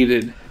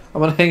completed.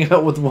 I'm going to hang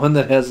out with one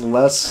that has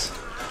less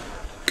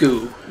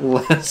Goo.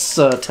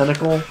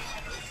 tentacle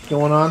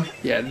going on.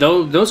 Yeah,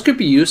 those could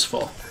be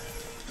useful.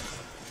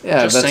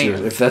 Yeah, Just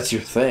saying. if that's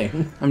your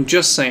thing. I'm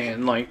just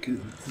saying, like,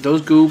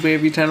 those goo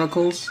baby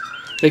tentacles,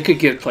 they could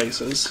get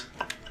places.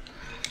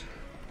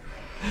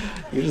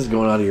 You're just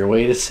going out of your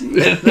way to see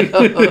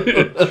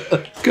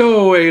it.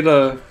 Go,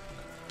 Ada.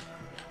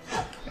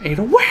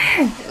 Ada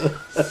Wang!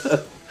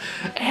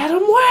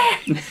 Adam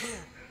Wang!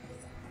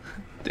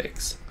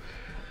 Dicks.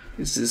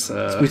 This is,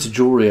 It's a piece of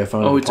jewelry I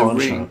found at it's the a pawn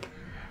ring. shop.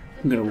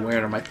 I'm gonna wear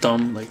it on my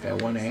thumb like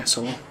that one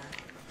asshole.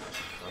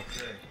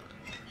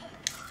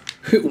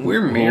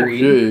 We're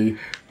married.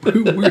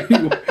 Okay.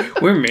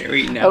 We're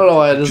married now. I don't know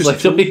why I just like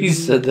the way he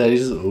said that.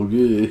 He's just,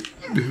 okay.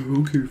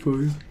 Okay,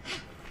 fine.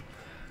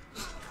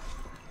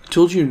 I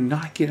told you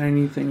not to get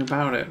anything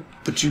about it,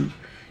 but you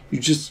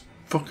just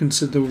fucking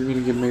said that we're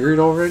gonna get married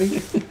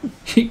already?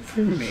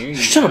 We're married.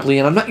 Shut up,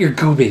 Leon. I'm not your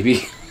goo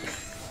baby.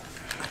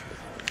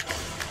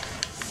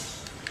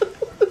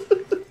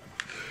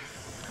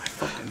 I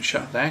fucking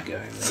shot that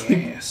guy in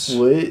the ass.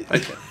 Wait.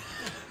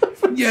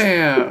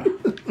 Yeah.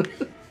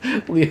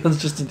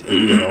 Leon's just an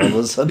idiot all of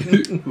a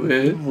sudden.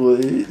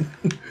 What?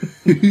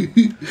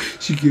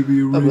 She gave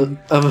me a ring.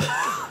 I'm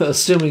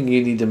assuming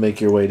you need to make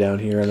your way down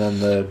here, and then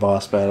the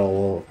boss battle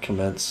will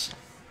commence.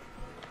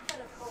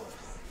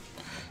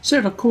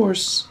 Set a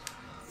course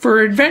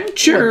for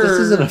adventure. What, this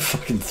isn't a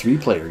fucking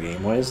 3-player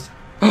game. Why is...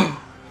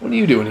 What are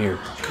you doing here?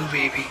 Goo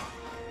baby.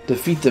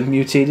 Defeat the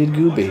mutated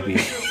goo baby.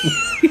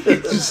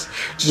 just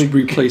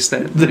replace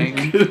that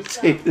thing.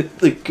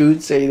 The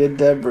gutated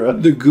Deborah.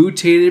 The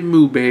gutated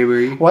moo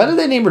baby. Why did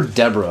they name her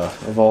Deborah,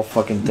 of all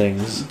fucking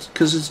things?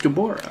 Because it's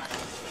Deborah.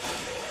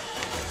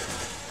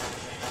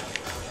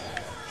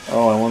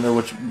 Oh, I wonder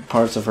which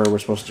parts of her we're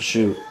supposed to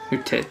shoot. Her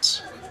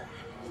tits.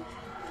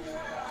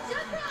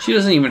 She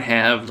doesn't even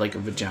have, like, a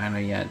vagina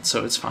yet,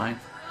 so it's fine.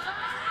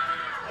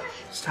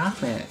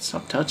 Stop it.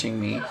 Stop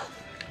touching me.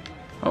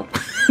 Oh.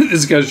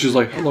 This guy's just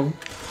like, hello.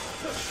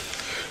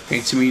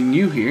 Thanks to meeting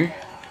you here.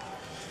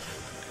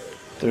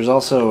 There's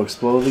also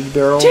exploding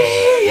barrels.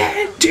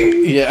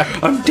 TNT! Yeah.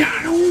 I'm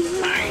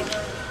dynamite!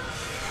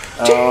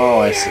 Oh,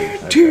 I see.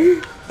 Okay.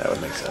 That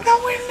would make sense. No,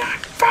 we're not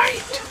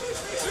fight!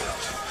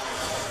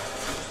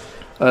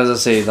 As I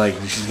say, like,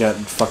 she's got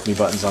fuck me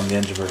buttons on the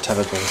edge of her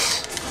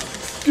tentacles.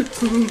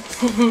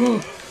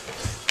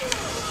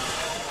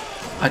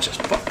 I just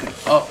fucking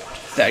up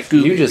that goo.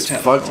 You just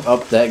fucked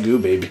up that goo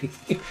baby.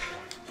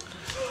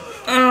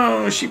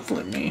 Oh, she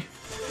flipped me.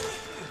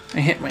 I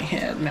hit my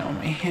head. Now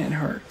my head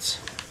hurts.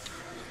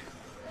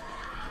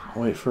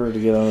 Wait for her to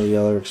get onto the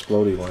other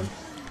explodey one.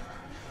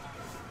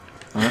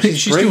 Oh,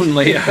 She's doing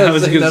layout. I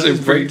was gonna say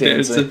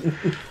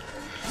breakdancing.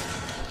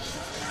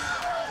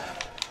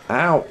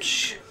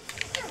 Ouch.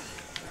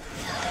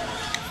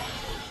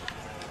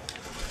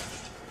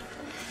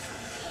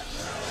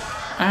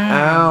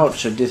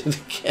 Ouch, I did it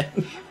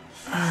again.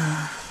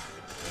 I'm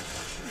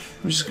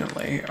just gonna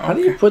lay here. Okay. How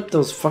do you put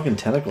those fucking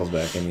tentacles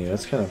back in you?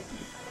 That's kind of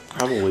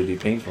probably be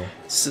painful.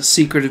 It's the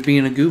secret of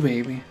being a goo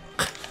baby.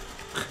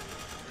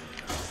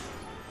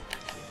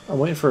 I'm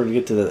waiting for her to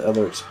get to the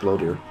other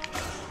exploder.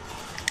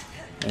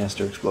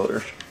 Master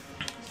exploder.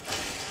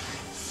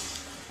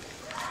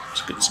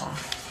 It's a good song.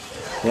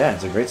 Yeah,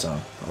 it's a great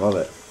song. I love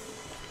it.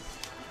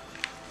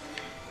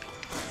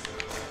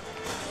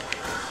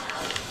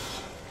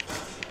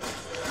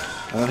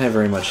 I don't have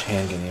very much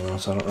hand ammo,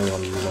 so I don't really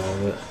want to use all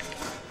of it.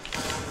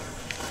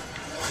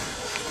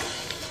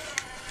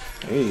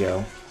 There you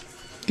go.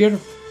 Get her.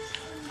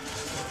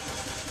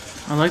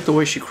 I like the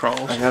way she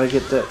crawls. I gotta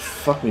get that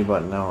fuck me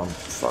button now. I'm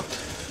fucked.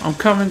 I'm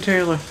coming,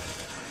 Taylor.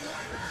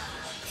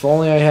 If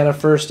only I had a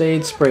first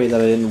aid spray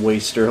that I didn't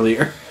waste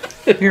earlier.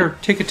 Here,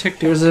 take a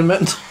tic. Here's a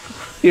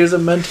Here's a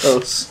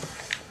Mentos.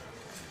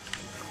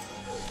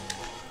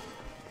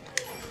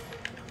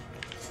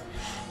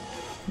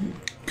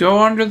 Go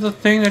under the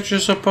thing that you're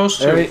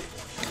supposed to. Right.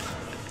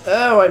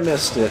 Oh, I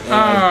missed it. And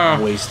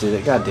I wasted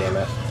it. God damn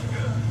it.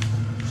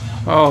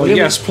 Oh, Look at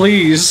yes,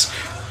 please.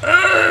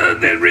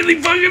 That really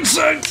fucking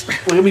sucks.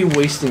 Look at me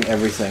wasting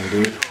everything,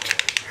 dude.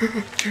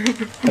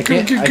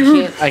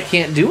 I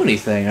can't do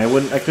anything.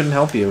 I couldn't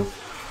help you.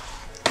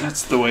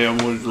 That's the way I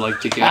would like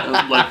to get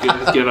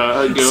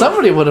a go.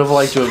 Somebody would have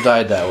liked to have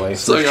died that way.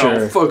 It's For like,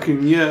 sure. oh,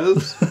 fucking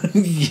yes.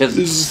 Yes,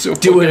 This is so do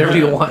fucking whatever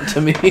you hot. want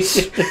to me.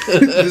 This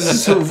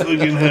is so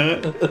fucking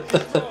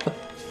hot.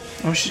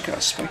 Oh, she's got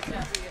a spike in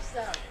her.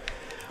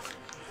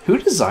 Who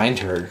designed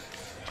her?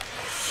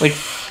 Like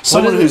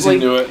Someone who's like,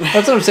 into it.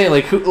 That's what I'm saying.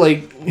 Like who?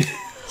 Like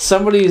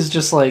somebody's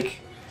just like,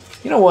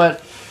 you know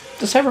what?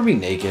 Just have her be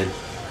naked.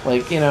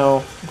 Like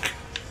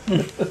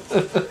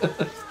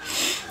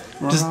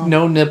just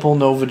no nipple,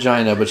 no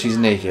vagina, but she's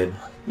naked.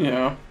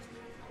 Yeah.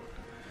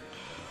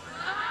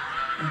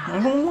 I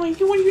don't like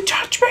you when you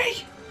touch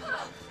me.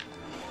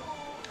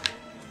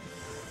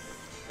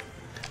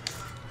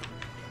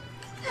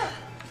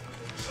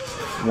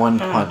 One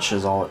punch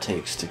is all it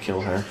takes to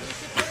kill her.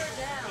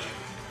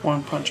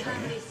 One punch me.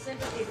 Any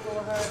sympathy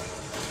for her.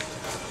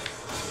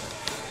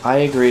 I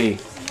agree.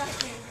 It's a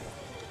nightmare.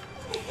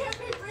 It can't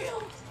be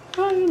real.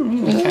 I didn't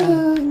mean it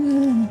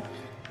can.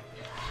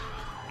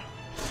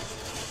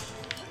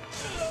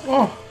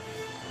 Oh,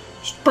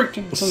 just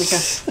breaking in the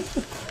gas.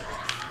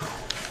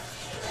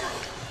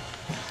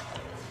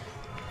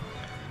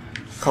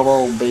 Come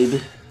on,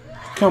 baby.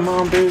 Come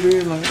on,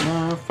 baby, light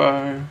my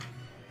fire.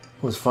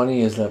 What's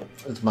funny is that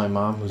it's my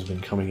mom who's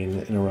been coming in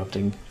and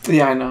interrupting.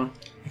 Yeah, I know.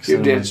 Instead Your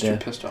of my dad's too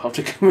dad. pissed off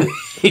to come in.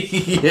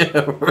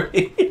 Yeah,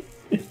 right.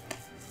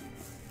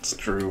 It's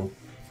true.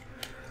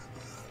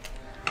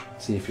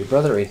 See, if your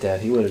brother ate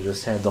that, he would have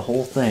just had the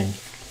whole thing.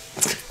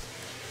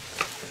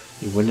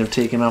 He wouldn't have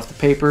taken off the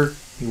paper.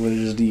 He would have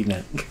just eaten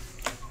it.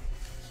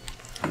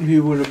 He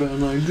would have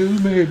been like, goo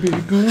baby,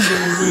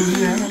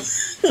 yeah.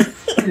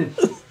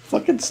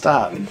 Fucking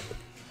stop.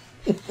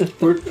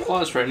 We're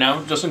paused right now.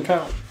 It doesn't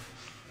count.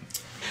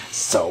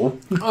 So?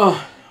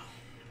 Oh,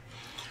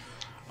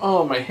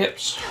 my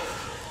hips.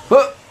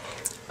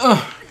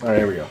 Alright,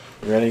 here we go.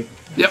 You ready?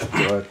 Yep.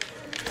 Do it.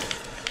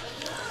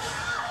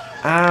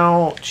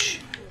 Ouch.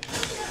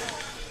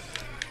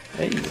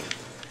 Hey,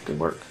 good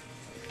work.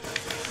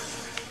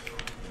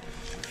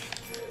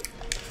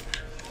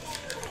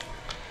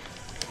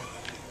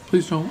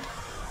 Please don't.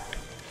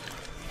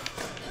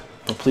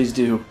 Well, please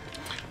do.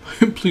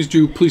 Please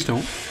do. Please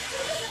don't.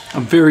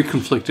 I'm very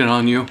conflicted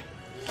on you.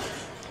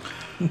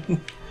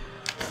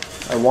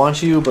 I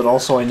want you, but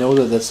also I know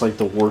that that's like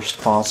the worst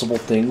possible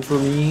thing for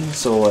me.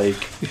 So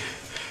like,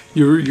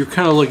 You're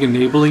kind of like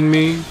enabling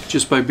me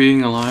just by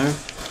being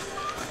alive.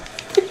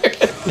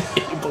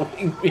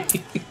 enabling me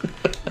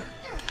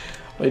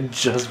by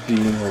just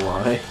being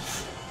alive.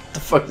 What the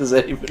fuck does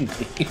that even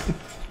mean?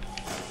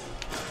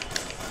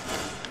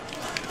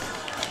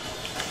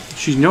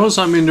 She knows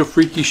I'm into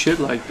freaky shit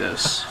like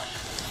this.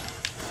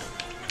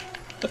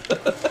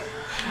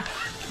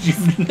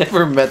 You've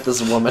never met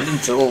this woman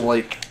until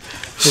like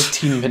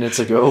 15 minutes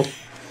ago.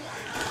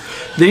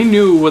 They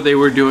knew what they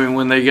were doing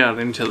when they got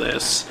into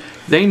this.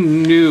 They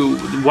knew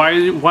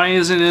why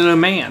isn't it a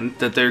man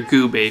that they're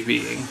goo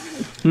babying?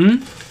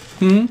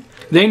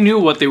 They knew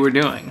what they were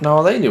doing.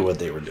 No, they knew what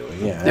they were doing.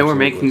 Yeah, They were absolutely.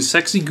 making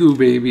sexy goo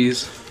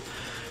babies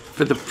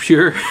for the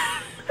pure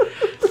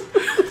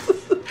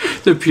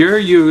the pure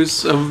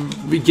use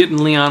of getting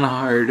Leon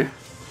hard.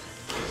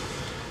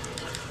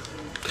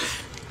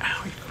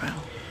 Ow, you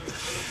fell.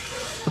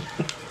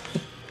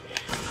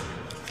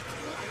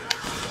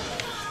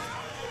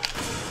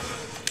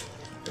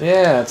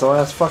 Yeah, it's the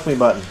last fuck me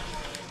button.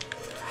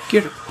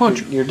 Get her, punch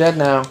her. You're dead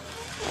now.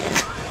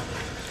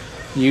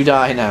 You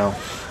die now.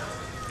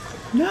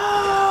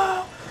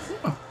 No!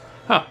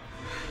 Oh,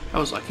 I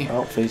was lucky.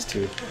 Oh, phase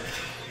 2.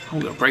 I'm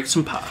gonna break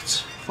some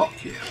pots.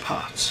 Fuck yeah,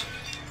 pots.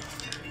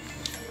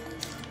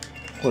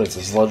 What is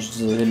this?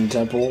 Legends of the Hidden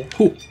Temple?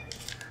 Whew.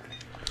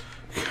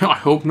 I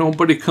hope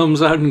nobody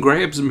comes out and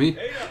grabs me.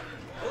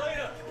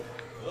 Elena,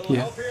 a little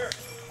Yeah. help here.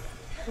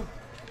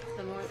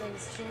 The more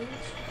things change,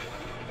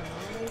 the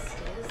more they stay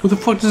the What the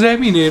fuck does that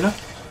mean, Ada?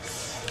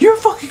 You're a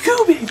fucking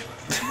goo baby!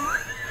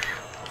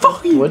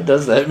 Fuck you! What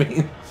does that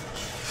mean?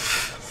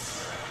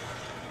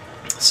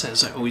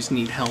 Says I always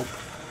need help.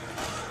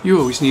 You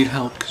always need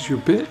help because you're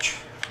a bitch.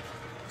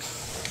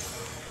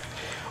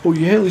 Oh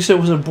yeah, at least I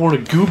wasn't born a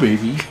goo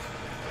baby.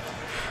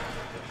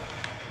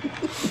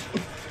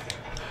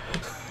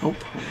 Oh,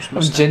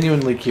 I'm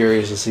genuinely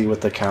curious to see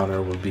what the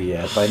counter would be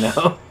at by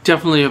now.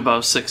 definitely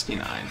above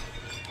 69.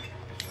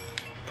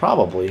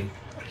 Probably.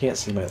 I can't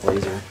see my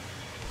laser.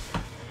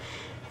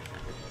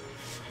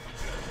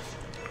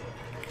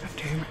 God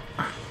damn it.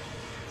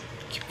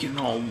 Keep getting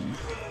all...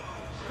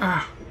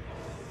 Ah.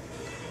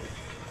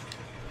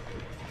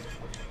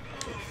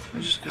 I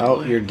just gotta Oh,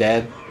 lay... you're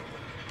dead?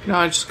 No,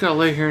 I just gotta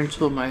lay here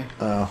until my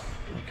Oh,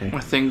 okay.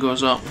 thing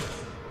goes up.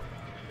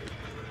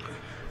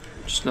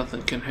 Just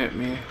nothing can hit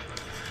me.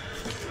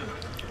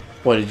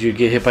 What, did you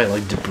get hit by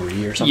like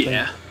debris or something?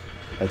 Yeah.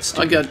 That's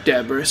I stupid. got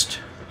dabrist.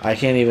 I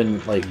can't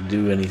even like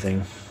do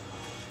anything.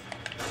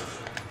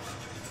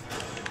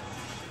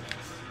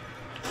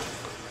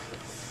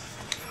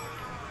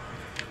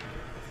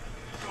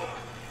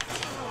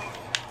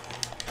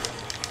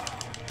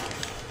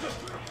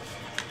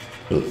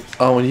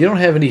 Oh, and you don't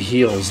have any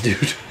heals,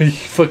 dude. Are you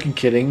fucking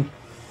kidding?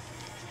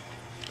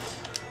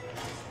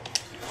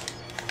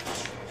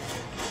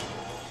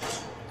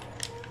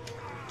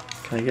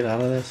 Can I get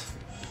out of this?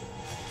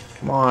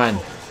 Come on.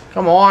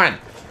 Come on!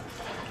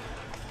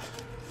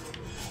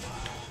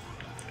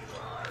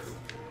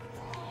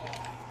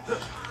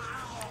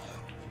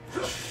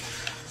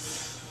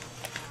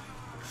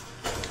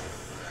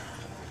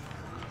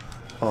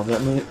 Oh,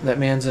 that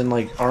man's in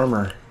like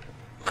armor.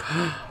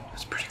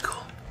 That's pretty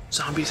cool.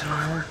 Zombies in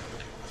armor.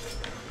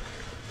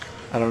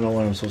 I don't know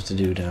what I'm supposed to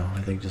do now.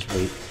 I think just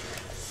wait.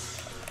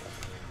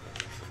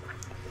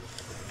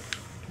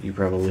 You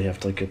probably have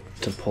to like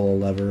to pull a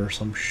lever or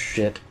some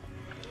shit.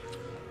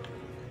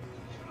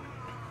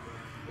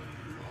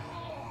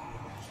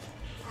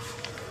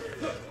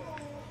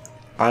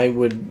 I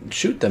would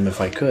shoot them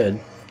if I could.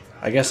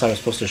 I guess I was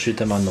supposed to shoot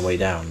them on the way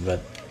down,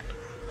 but...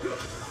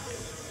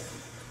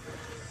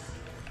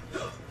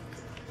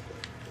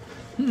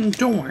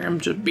 Don't worry, I'm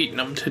just beating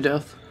them to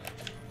death.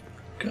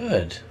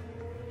 Good.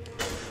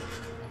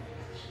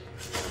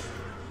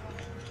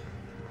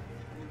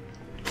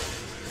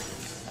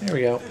 There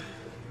we go.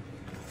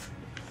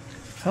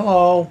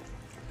 Hello.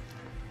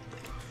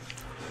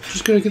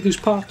 Just gotta get these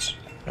pots.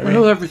 I I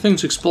know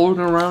everything's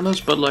exploding around us,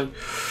 but like...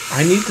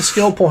 I need the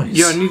skill points.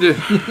 Yeah, I need to...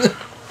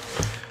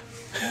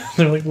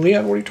 They're like,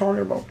 Leon, what are you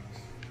talking about?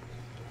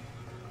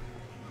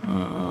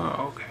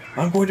 Okay.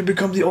 I'm going to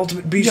become the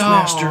ultimate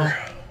Beastmaster.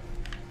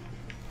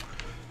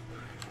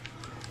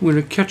 I'm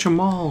gonna catch them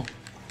all.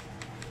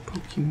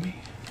 Poking me.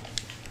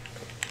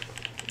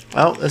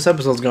 Well, this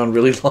episode's gone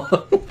really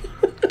long.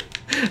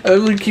 I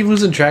really keep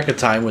losing track of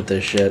time with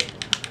this shit.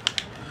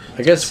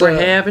 I guess We're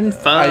having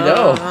fun. I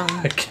know.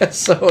 I guess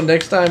so.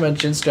 Next time on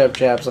Chinstrap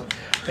Chaps,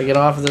 I get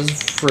off of this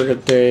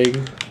friggin'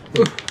 thing.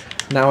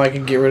 Now I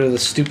can get rid of the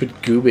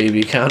stupid goo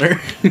baby counter.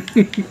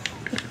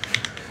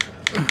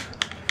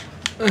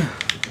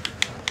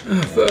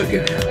 Fuck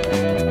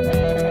it.